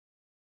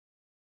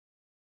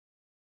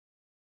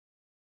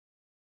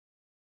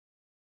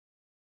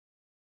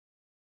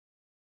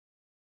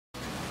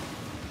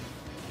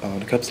เอา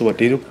ละครับสวัส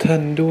ดีทุกท่า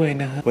นด้วย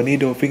นะฮะวันนี้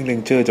Dolphin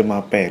Ranger จะมา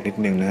แปลกนิด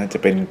นึงนะฮะจะ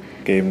เป็น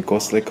เกม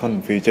Ghost Recon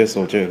Future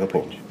Soldier ครับผ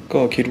มก็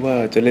คิดว่า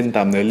จะเล่นต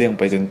ามเนื้อเรื่อง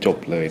ไปจนจบ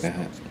เลยนะฮ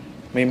ะ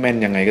ไม่แม่น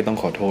ยังไงก็ต้อง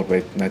ขอโทษไว้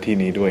ณที่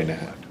นี้ด้วยนะ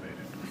ฮะ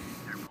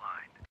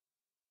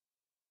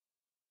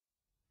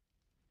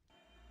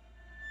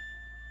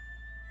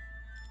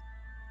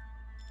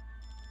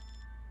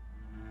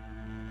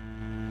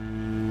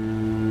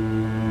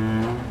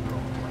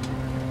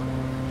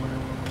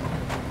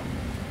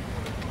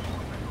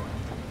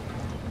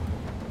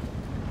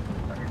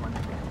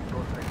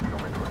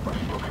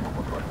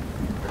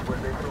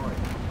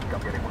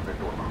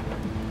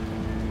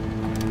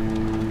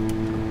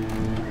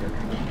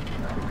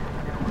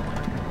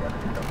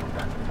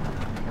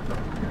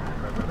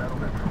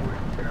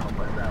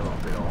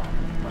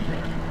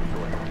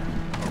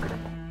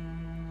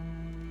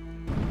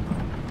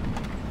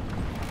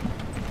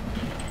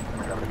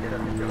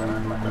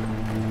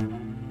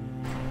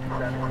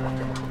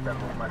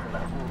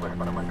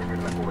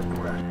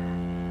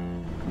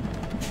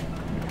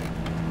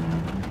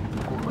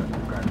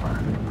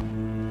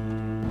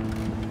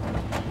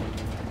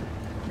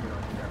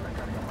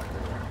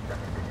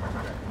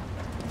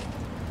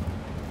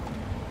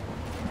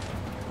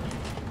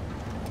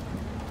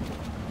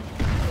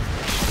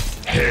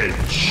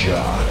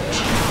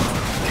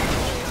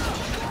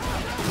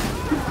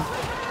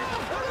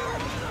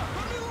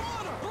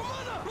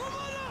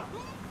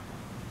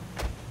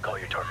Call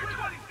your targets.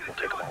 We'll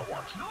take them all at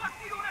once.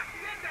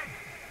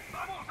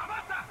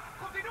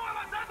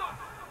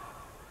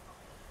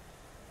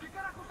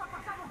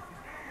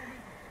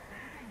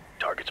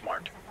 Targets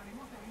marked.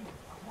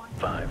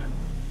 5,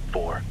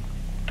 4,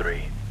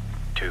 3,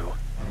 2,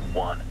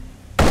 1.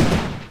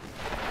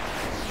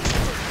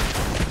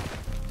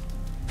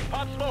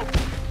 Pop smoke.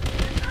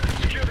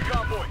 Secure the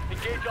convoy.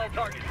 Engage all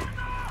targets.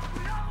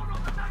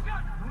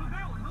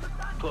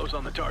 Close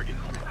on the target.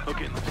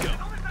 Okay, let's go.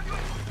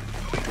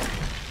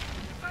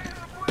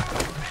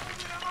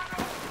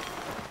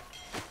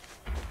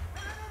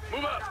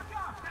 Move up.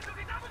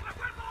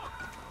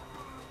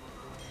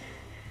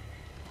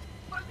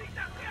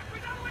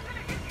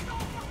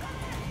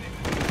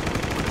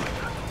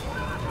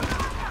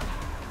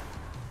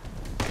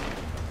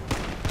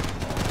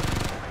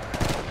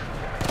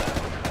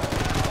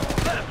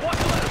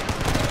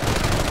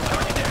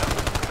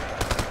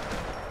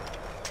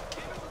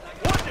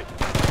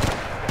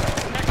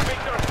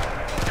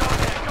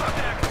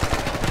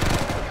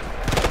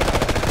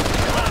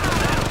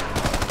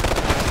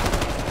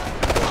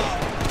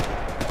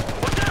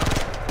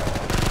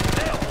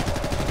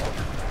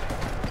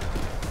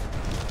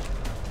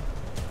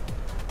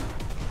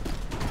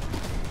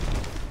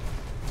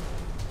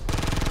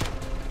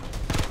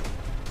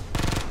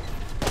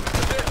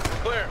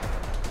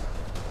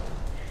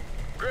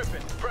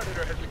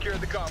 Predator has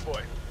secured the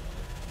convoy.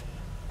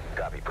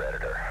 Copy,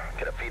 Predator.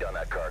 Get a feed on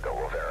that cargo.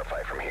 We'll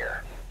verify from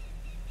here.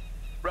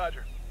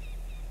 Roger.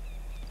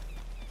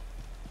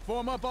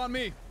 Form up on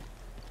me.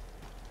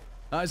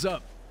 Eyes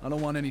up. I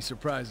don't want any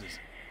surprises.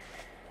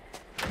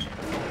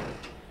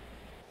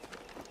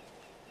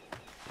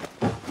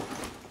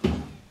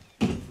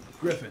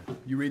 Griffin,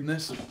 you reading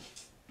this?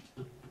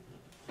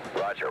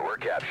 Roger, we're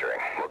capturing.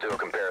 We'll do a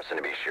comparison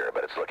to be sure,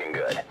 but it's looking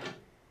good.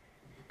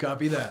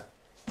 Copy that.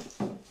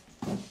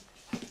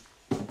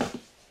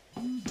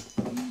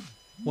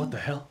 What the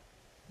hell?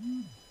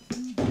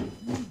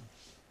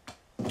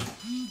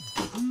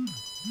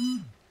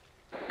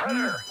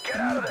 Predator, get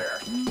out of there!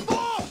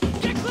 Oh!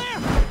 Get clear!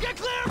 Get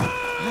clear!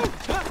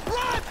 Move!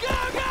 Run! Go!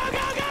 Go!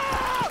 Go! Go!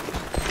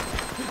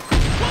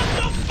 What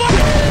the fuck?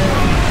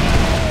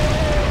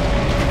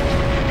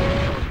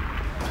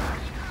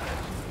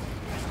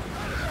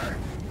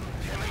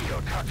 Go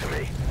talk to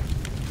me.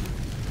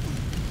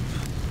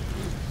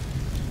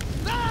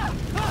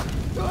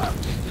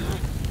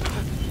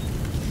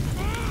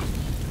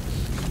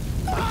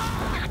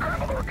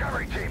 Scramble the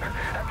recovery team.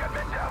 I've got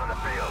men down in the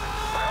field.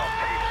 My whole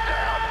team's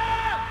down.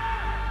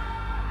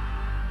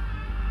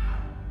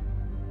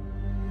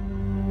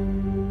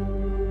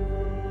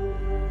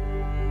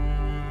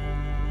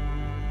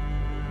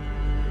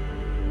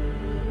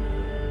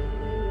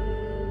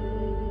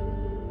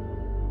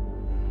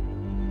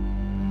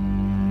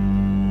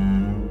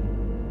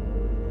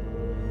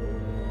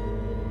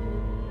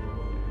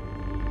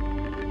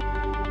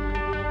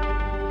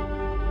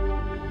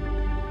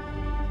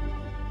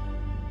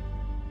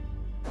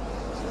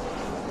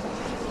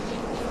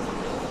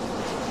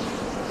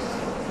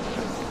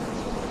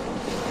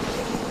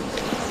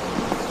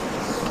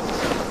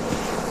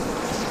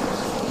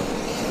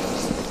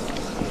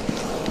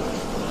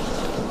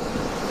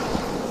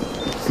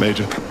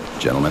 Major.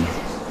 Gentlemen.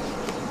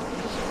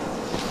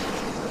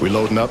 We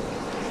loading up?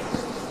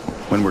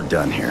 When we're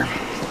done here.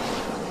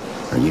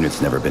 Our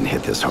unit's never been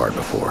hit this hard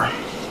before.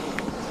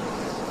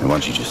 And why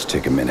don't you just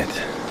take a minute,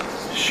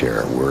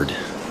 share a word,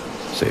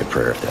 say a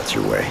prayer if that's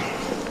your way.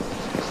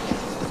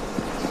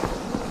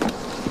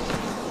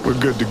 We're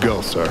good to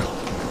go, sir.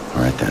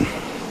 All right then.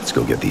 Let's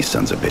go get these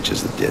sons of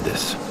bitches that did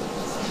this.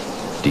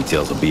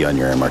 Details will be on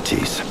your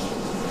MRTs.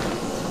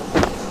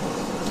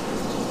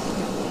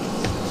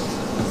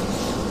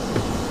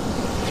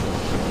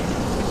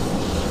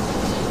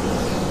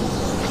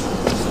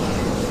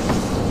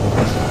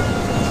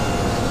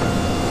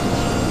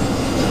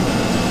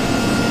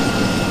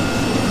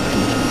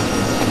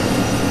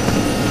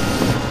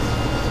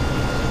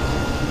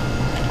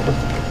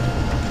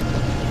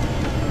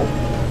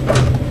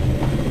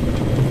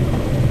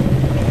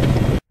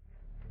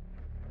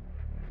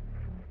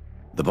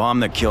 The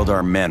bomb that killed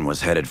our men was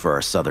headed for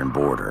our southern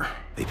border.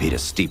 They paid a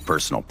steep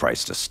personal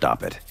price to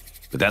stop it.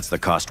 But that's the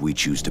cost we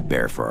choose to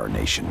bear for our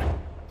nation.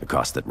 The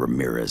cost that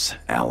Ramirez,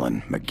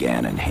 Allen,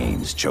 McGann, and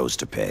Haynes chose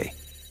to pay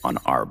on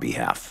our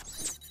behalf.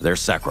 Their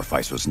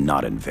sacrifice was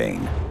not in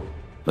vain.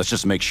 Let's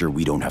just make sure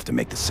we don't have to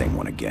make the same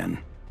one again.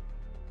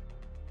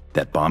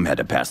 That bomb had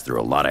to pass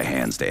through a lot of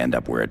hands to end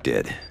up where it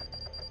did.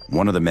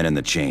 One of the men in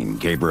the chain,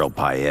 Gabriel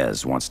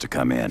Paez, wants to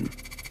come in.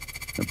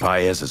 And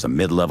Paez is a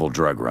mid-level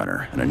drug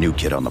runner and a new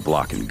kid on the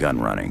block in gun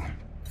running.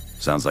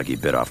 Sounds like he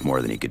bit off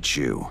more than he could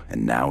chew,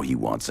 and now he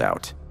wants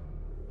out.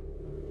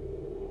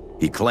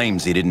 He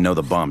claims he didn't know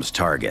the bomb's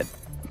target.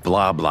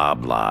 Blah, blah,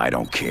 blah, I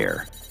don't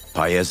care.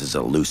 Paez is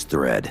a loose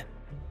thread.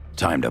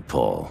 Time to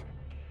pull.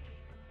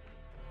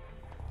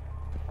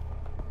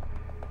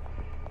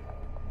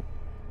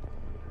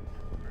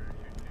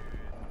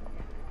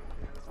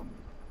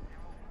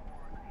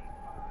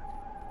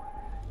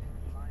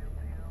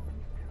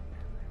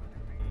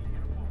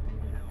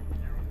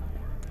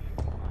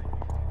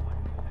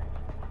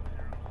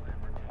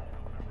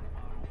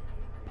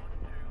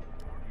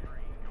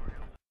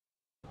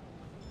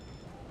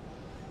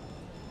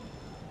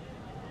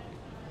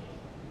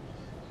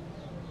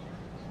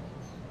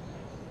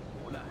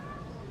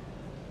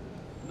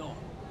 No.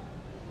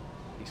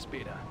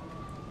 Espera.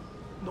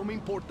 No me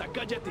importa,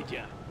 cállate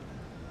ya.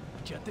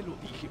 Ya te lo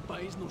dije,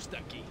 Paez no está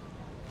aquí.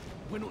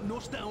 Bueno, no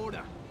está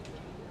ahora.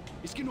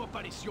 Es que no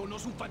apareció, no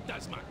es un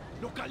fantasma.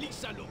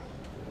 Localízalo.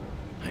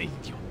 Ay,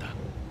 idiota.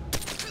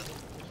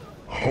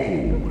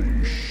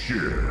 Holy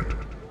shit.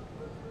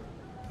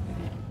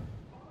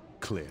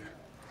 Clear.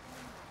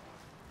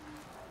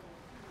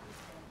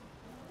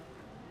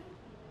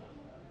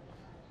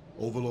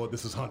 Overlord,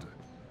 this is Hunter.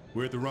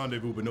 We're at the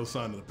rendezvous, but no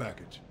sign of the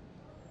package.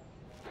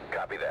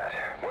 Copy that.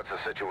 What's the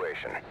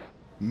situation?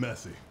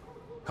 Messy.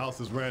 House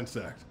is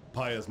ransacked.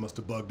 Paez must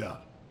have bugged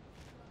out.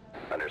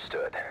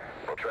 Understood.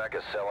 We'll track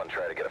his cell and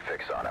try to get a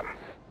fix on him.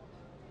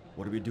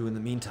 What do we do in the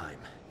meantime?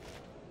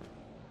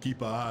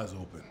 Keep our eyes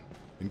open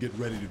and get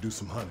ready to do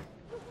some hunting.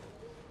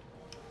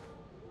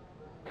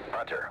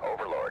 Hunter,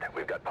 Overlord,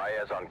 we've got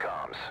Paez on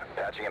comms.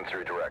 Patching him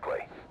through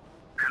directly.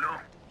 Hello?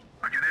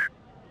 Are you there?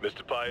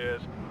 Mr.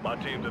 Paez, my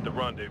team's at the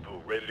rendezvous,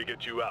 ready to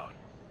get you out.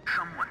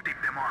 Someone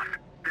tipped them off.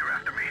 They're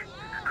after me.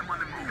 I'm on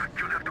the move.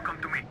 You'll have to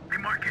come to me. They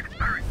mark it.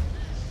 Hurry.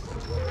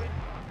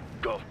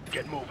 Go,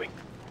 get moving.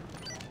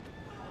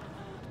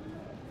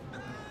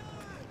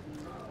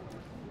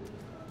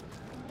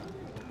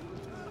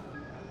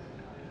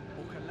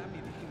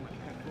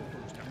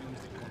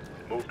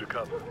 Move to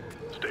cover.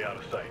 Stay out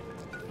of sight.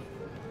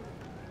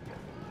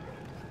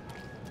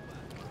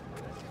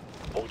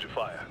 Hold your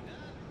fire.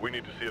 We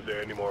need to see if there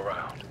are any more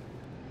around.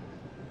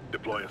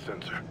 Deploy a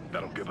sensor.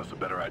 That'll give us a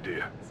better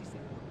idea.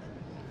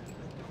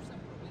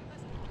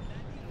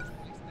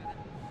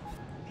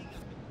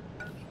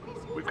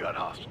 We've got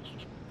hostiles.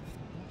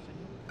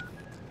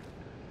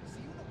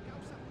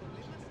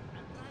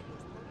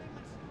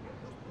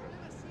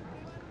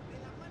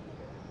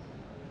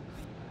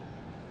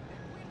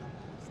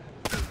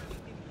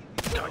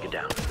 Target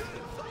down.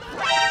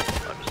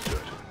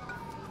 Understood.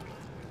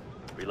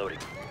 Reloading.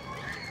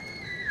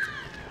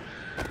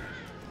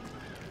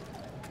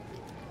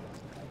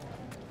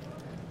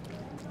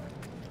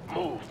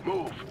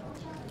 Move.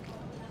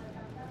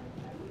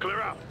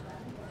 Clear out.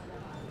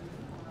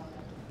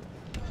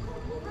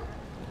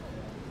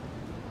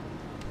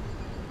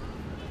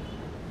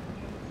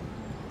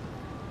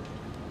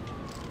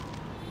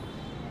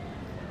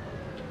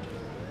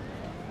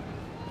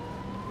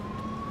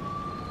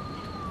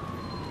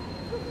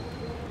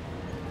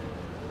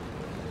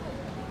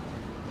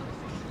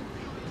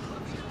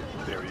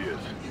 There he is.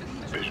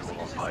 Visual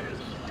on Paez.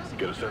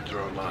 Get a sensor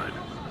online.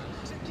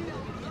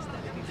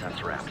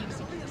 That's wrapped.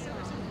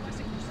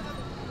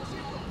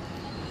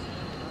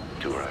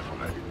 Two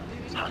riflemen.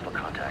 Hostile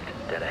contact.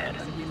 Dead ahead.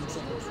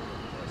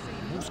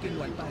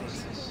 Búsquenlo al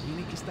Paez.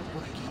 Tiene que estar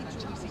por aquí.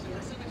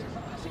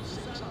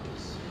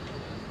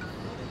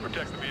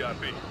 Protect the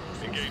VIP.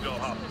 Engage all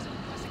hostiles.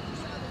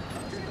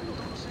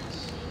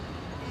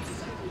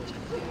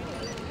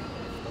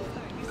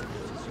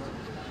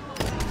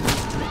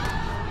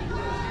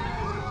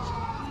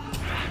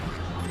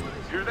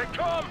 Here they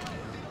come!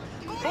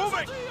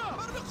 Moving!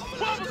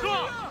 12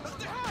 o'clock!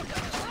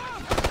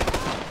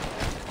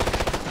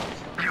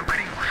 Yo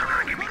venimos a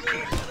ver que mi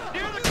team.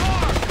 Near the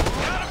car!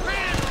 Got a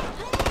pin!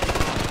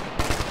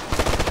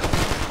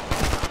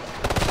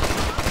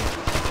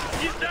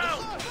 He's down!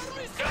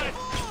 Got it!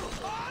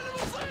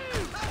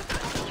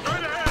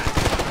 Straight ahead!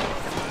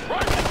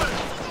 Rifleman!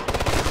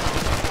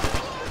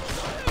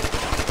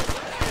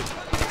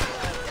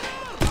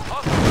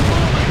 Hostile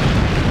moving!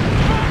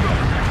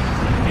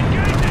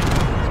 Engage it!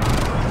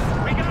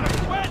 We got a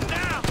sweat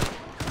now!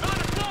 9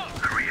 o'clock!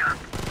 Hurry up.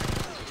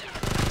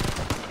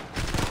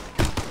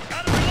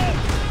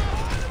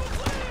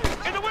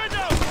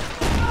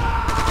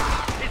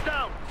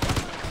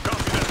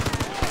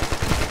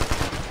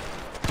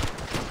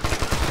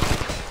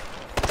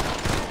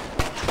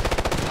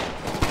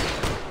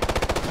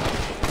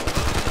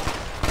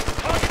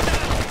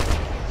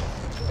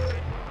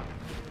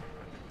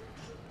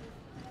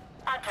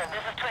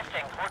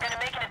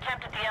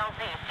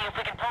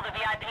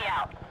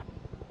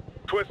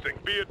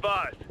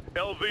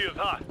 LZ is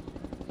hot.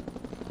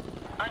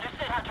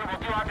 Understood, Hunter. We'll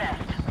do our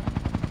best.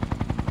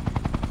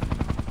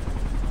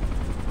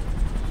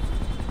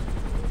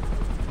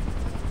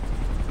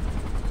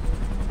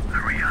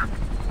 Hurry up.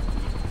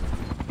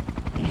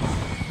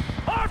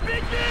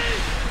 RPG!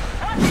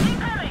 RPG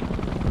coming!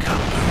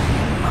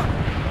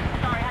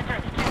 Sorry, Hunter.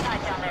 It's too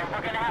tight down there.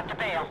 We're gonna have to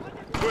bail.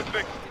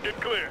 Twisting, get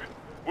clear.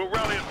 We'll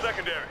rally at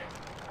secondary.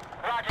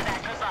 Roger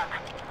that. Good luck.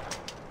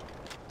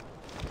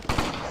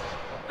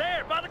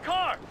 There, by the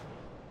car!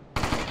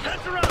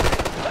 Sensor up!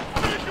 Let's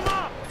finish him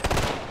off!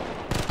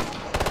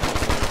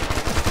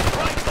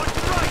 Right, watch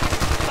the right!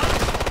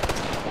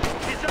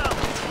 He's out!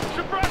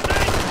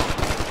 Suppressing!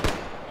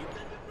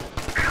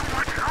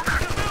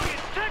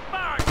 Civilians, take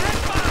fire! Take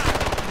fire!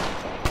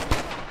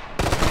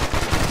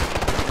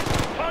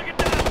 Target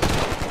down!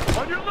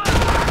 On your left!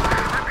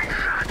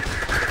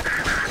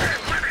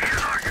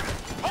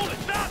 Hold it,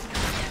 stop!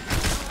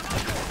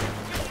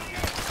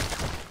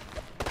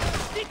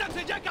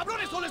 ¡Quítanse ya,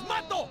 cabrones, o les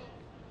mato!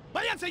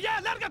 ¡Váyanse ya!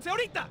 ¡Lárganse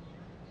ahorita!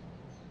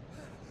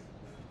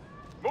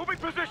 Moving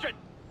position!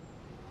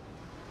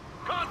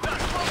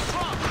 Contact!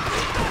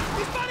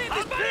 ¡Disparen!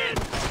 ¡Disparen!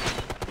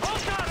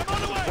 Hold on! I'm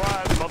on the way!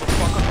 Surprise,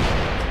 motherfucker.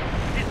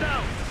 He's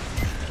down!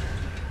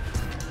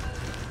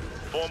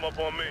 Form up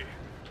on me.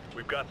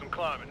 We've got some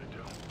climbing to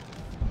do.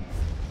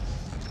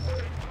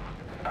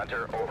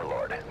 Hunter,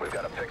 Overlord. We've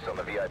got a fix on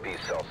the VIP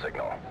cell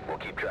signal. We'll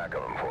keep track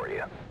of him for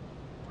you.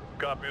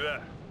 Copy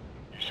that.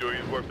 You sure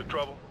he's worth the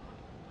trouble?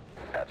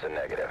 That's a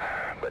negative.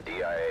 But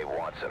DIA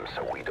wants him,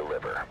 so we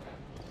deliver.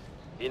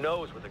 He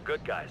knows we're the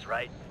good guys,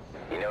 right?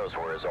 He knows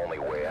we're his only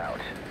way out.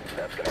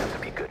 That's gonna have to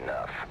be good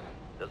enough.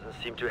 Doesn't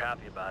seem too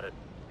happy about it.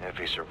 If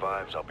he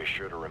survives, I'll be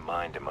sure to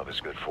remind him of his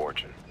good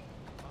fortune.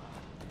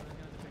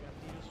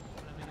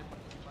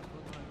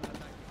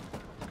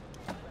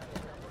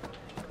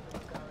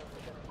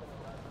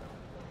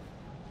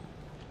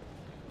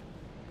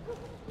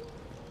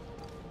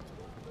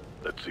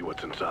 Let's see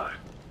what's inside.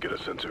 Get a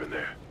sensor in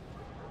there.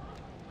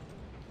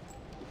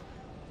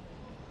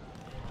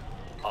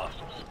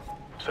 Hostiles.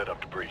 Set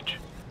up to breach.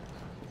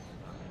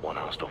 One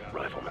hostile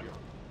rifleman.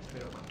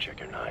 Check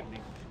your 9.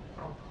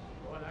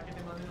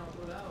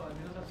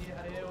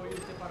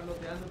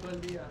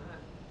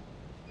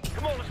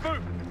 Come on, let's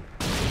move!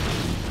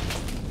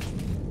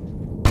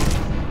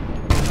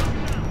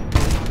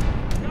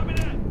 Copy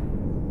that!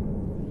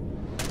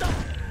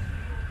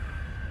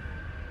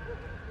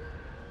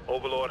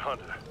 Overlord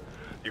Hunter,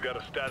 you got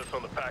a status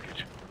on the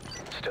package?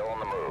 Still on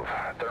the move.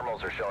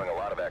 Thermals are showing a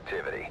lot of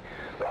activity.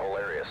 The whole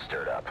area's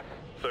stirred up.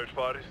 Search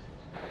parties?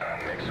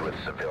 Mixed with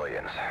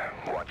civilians.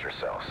 Watch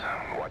yourselves.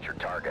 Watch your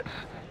targets.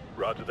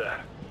 Roger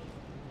that.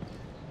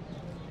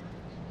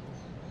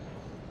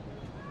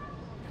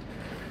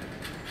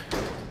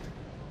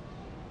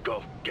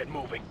 Go, get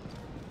moving.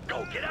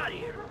 Go, get out of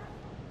here.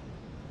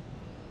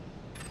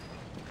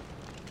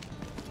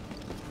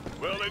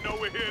 Well, they know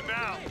we're here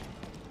now.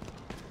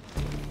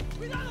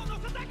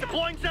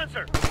 Deploying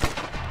sensor.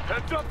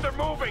 Heads up, they're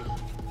moving.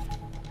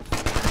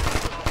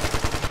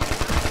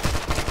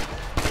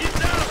 He's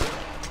down.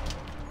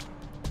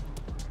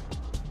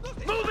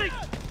 Moving.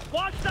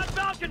 Watch that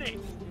balcony.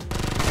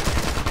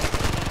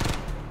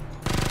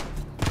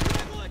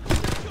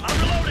 I'm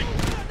reloading.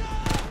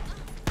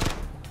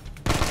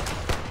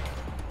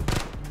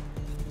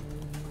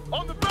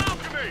 On the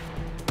balcony!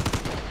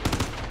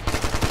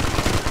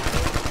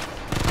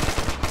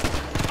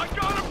 I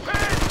got him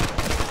pinned!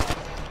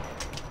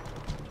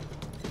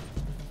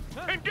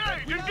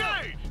 Engage!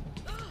 Engage!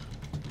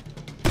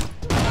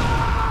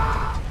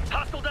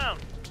 Hostile down.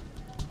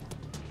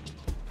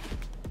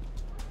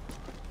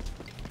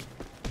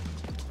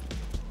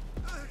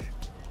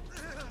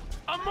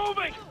 I'm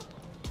moving.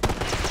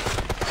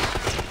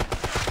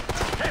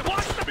 Hey,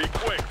 watch the... Be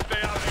quick.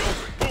 Stay out of the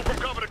open. Move from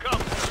cover to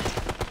cover.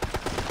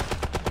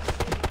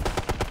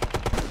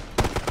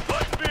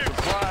 Let's be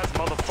surprise,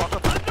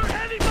 motherfucker. Under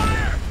heavy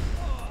fire.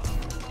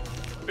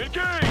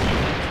 Engage!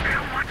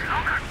 How much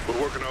longer? We're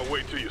working our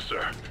way to you,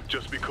 sir.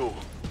 Just be cool.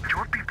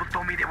 Your people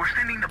told me they were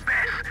sending the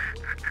best.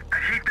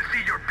 I'd hate to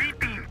see your B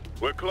team.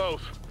 We're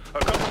close. A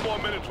couple more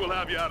minutes, we'll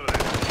have you out of there.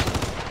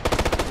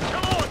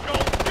 Come on,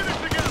 Cole. Get it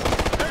together.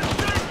 And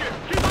shake it.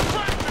 Keep it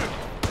practice.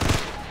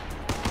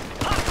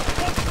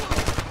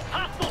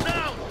 Hostile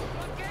down.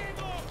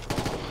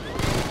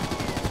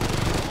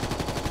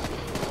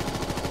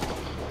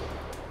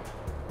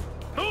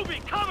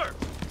 Moving, cover.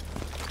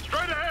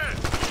 Straight ahead.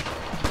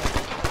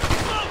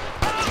 Smoke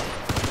out.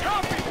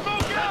 Copy.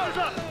 Smoke out. Sensors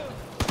up.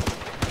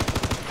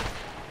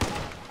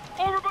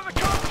 Over by the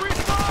concrete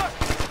block.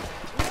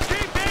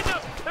 Keep hitting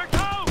them. They're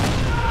toast.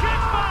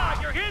 Kick fire.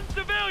 You're hitting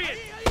civilians.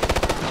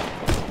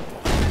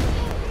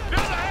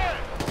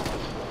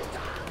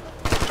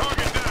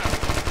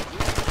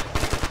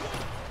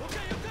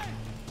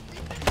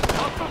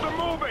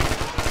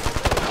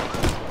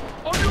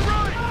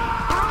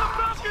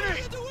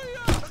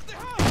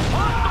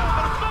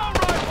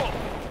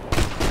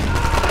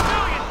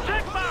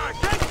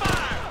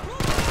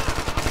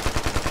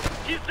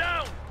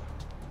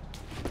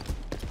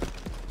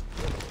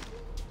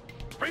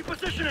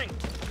 Repositioning!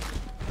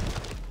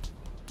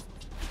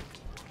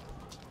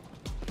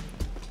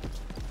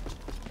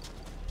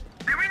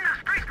 They're in the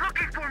streets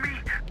looking for me!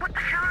 What the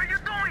hell are you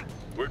doing?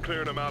 We're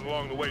clearing them out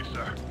along the way,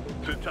 sir.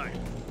 Sit tight.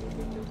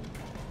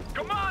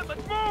 Come on,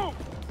 let's move!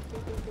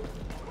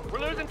 We're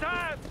losing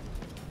time!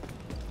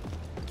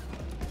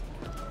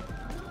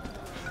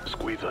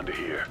 Squeeze under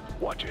here.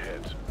 Watch your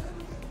heads.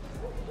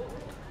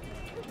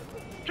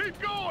 Keep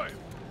going!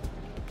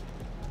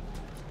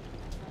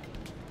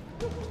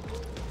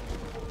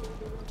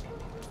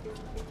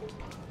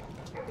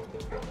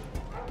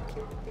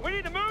 We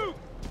need to move!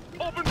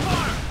 Open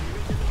fire!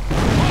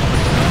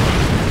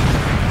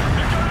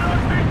 You got an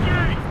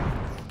RPG!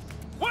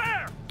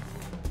 Where?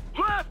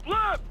 Left,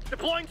 left!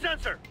 Deploying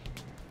sensor!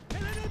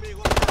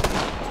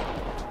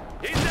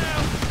 He's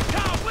down!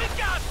 Tom, we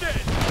got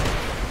this!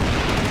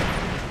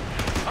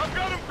 I've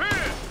got him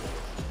pinned!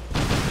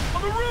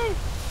 On the roof!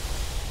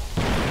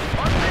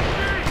 RPG!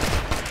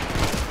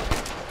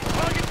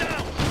 Target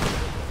down!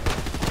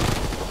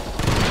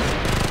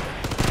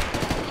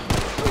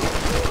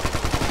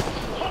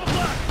 Hold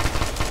left!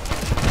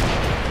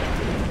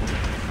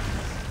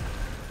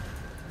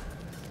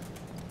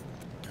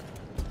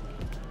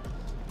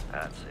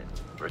 That's it.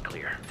 We're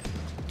clear.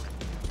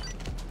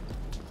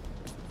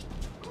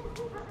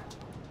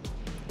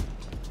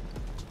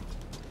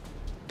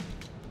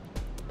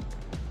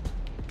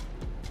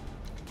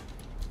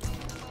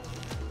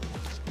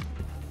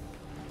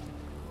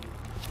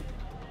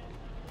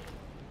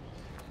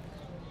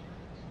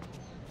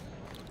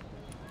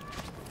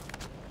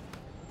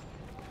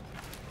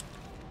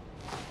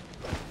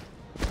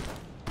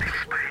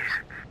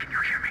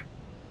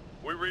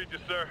 We read you,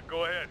 sir.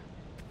 Go ahead.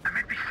 I'm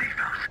at the safe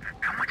house.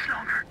 How much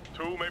longer?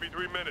 2, maybe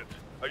 3 minutes.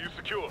 Are you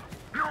secure?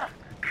 No,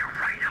 they're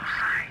right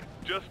outside.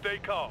 Just stay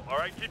calm, all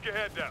right? Keep your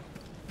head down.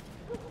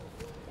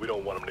 We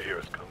don't want them to hear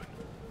us coming.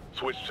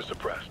 Switch to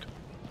suppressed.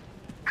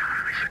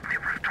 I should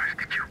never have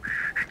trusted you.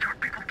 And your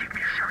people give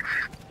me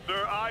assurances.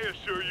 Sir, I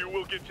assure you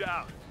we'll get you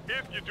out.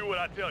 If you do what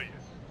I tell you.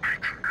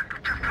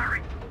 Just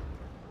hurry.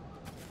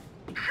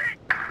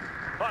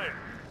 Fire!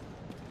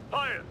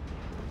 Fire!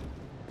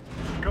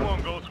 Come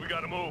on, Ghost. We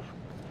gotta move.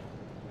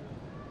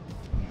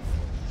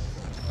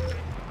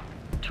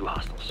 2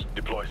 hostiles.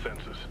 Deploy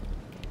sensors.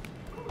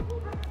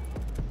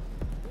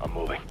 I'm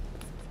moving.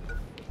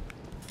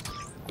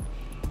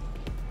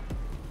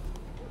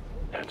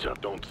 Heads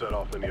up. Don't set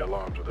off any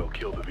alarms or they'll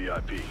kill the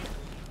VIP.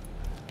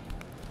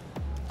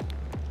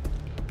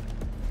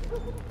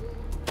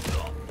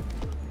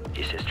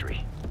 His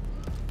history.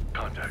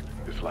 Contact.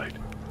 It's light.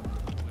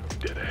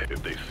 Dead ahead.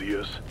 If they see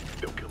us,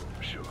 they'll kill them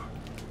for sure.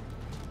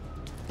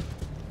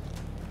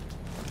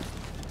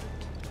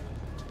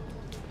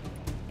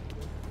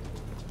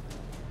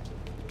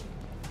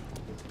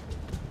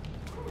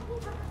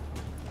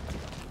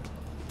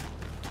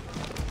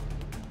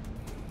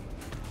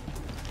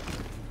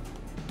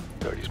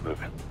 Dirty's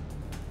moving.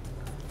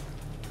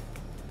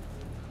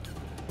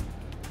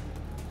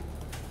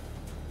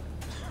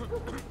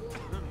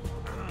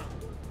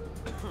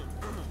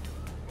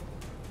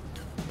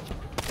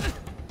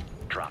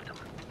 Dropped him.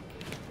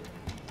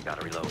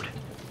 Gotta reload.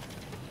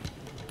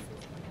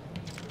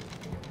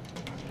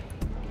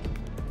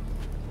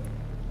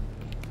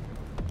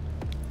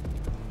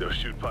 They'll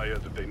shoot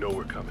Payas if they know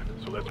we're coming,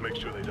 so let's make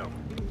sure they don't.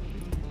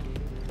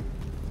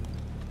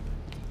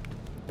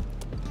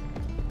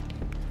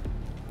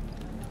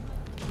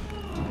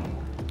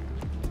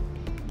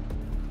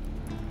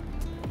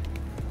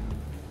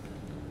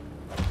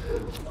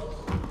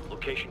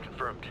 Location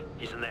confirmed.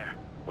 He's in there.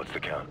 What's the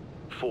count?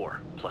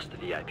 4, plus the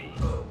VIP.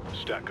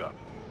 Stack up.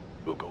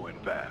 We'll go in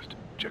fast.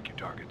 Check your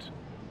targets.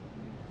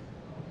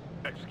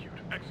 Execute.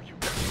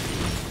 Execute.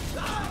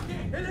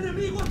 ¡El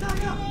enemigo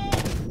ataca!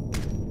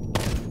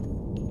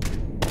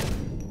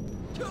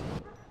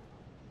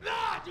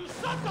 Ah, you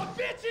sons of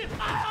bitches!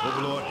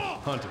 Overlord,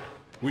 Hunter,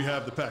 we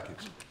have the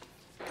package.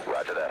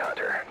 Roger that,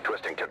 Hunter.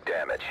 Twisting took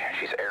damage.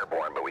 She's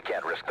airborne, but we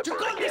can't risk the You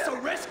bird call this again.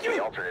 a rescue?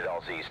 The alternate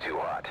LZ's too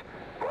hot.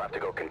 We'll have to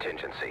go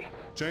contingency.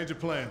 Change of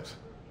plans.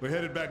 We're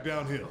headed back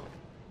downhill.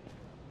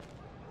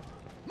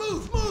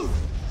 Move, move!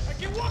 I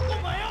can walk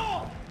on my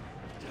own!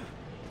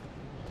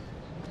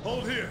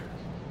 Hold here.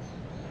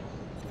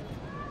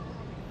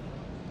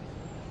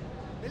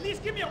 At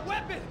least give me a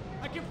weapon!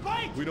 I can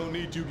fight! We don't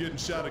need you getting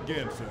shot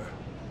again, sir.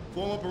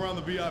 Form up around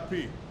the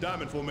VIP.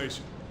 Diamond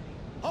formation.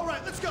 All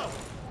right, let's go!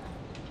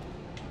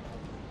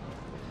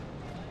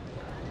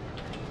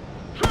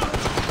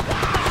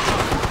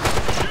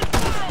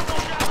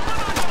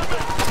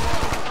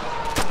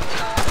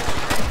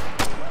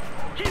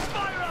 Keep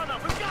fire on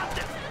them! We got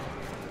this!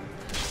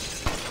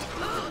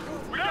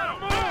 We gotta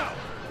move!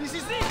 This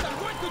is it! I'm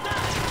going to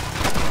die!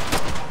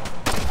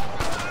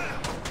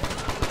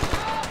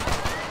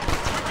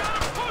 We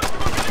gotta push!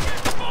 We're gonna get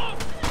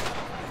smoked!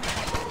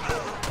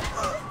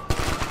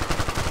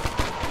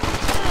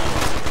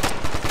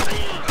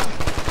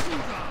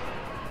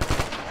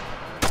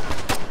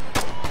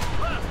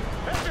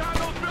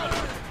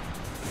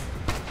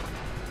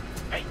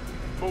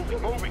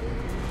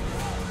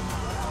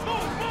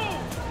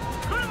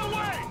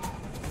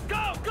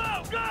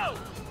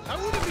 I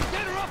wouldn't be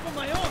better off on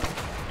my own.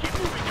 Keep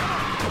moving, come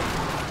on!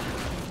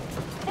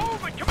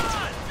 Move it, come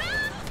on!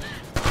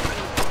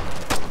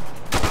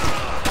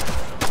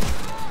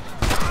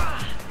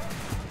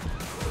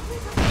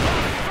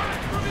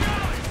 Through the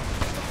alley!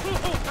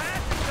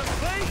 Pass into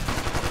place!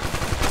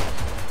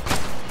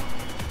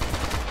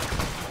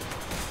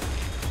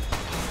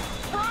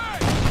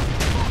 Right!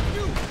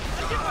 You! I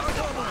get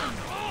myself on!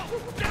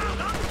 Down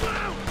on the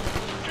ground!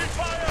 Keep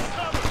fire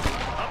covered!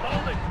 I'm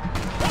holding!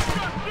 Watch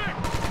your stick!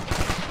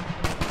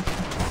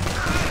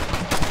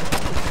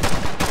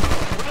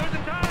 We're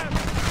losing time!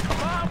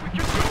 Come on, we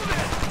can do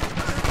this!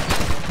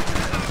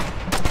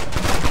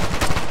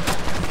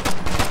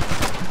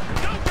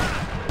 Go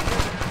time!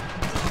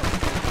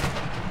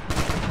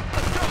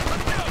 Let's go!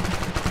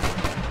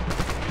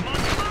 Come on,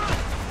 come on!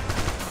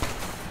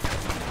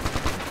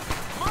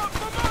 Come on,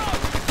 come on!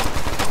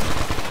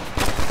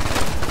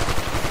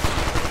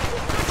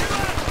 Take it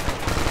left!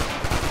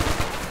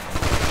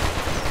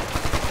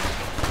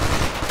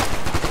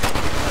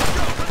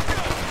 Let's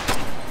go!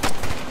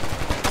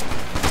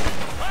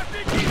 I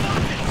think he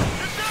lost it!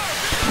 Get down!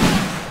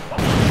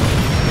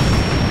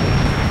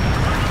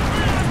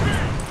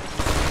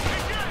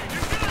 Engage!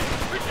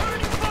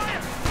 Returning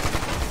fire!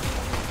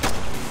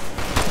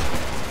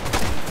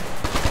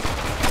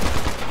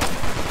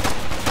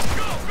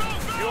 Go!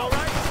 You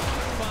alright?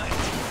 Fine.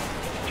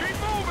 Keep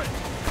moving!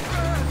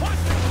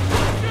 Watch it!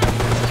 Watch it!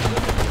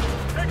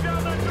 Take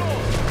down that door!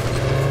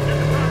 Get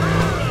the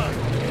perimeter done!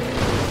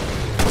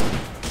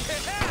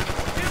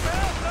 Give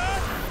help,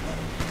 son!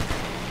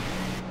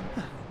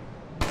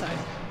 I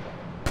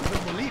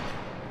couldn't believe it.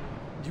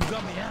 You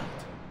got me out.